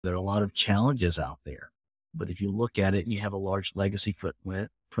There are a lot of challenges out there. But if you look at it and you have a large legacy footprint,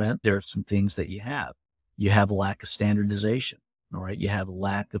 there are some things that you have. You have a lack of standardization, all right? You have a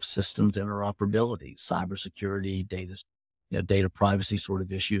lack of systems interoperability, cybersecurity, data privacy sort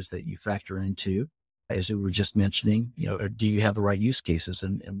of issues that you factor into. As we were just mentioning, do you have the right use cases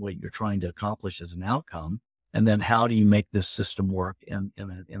and what you're trying to accomplish as an outcome? And then how do you make this system work in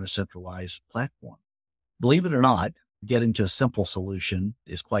a centralized platform? Believe it or not, getting to a simple solution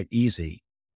is quite easy.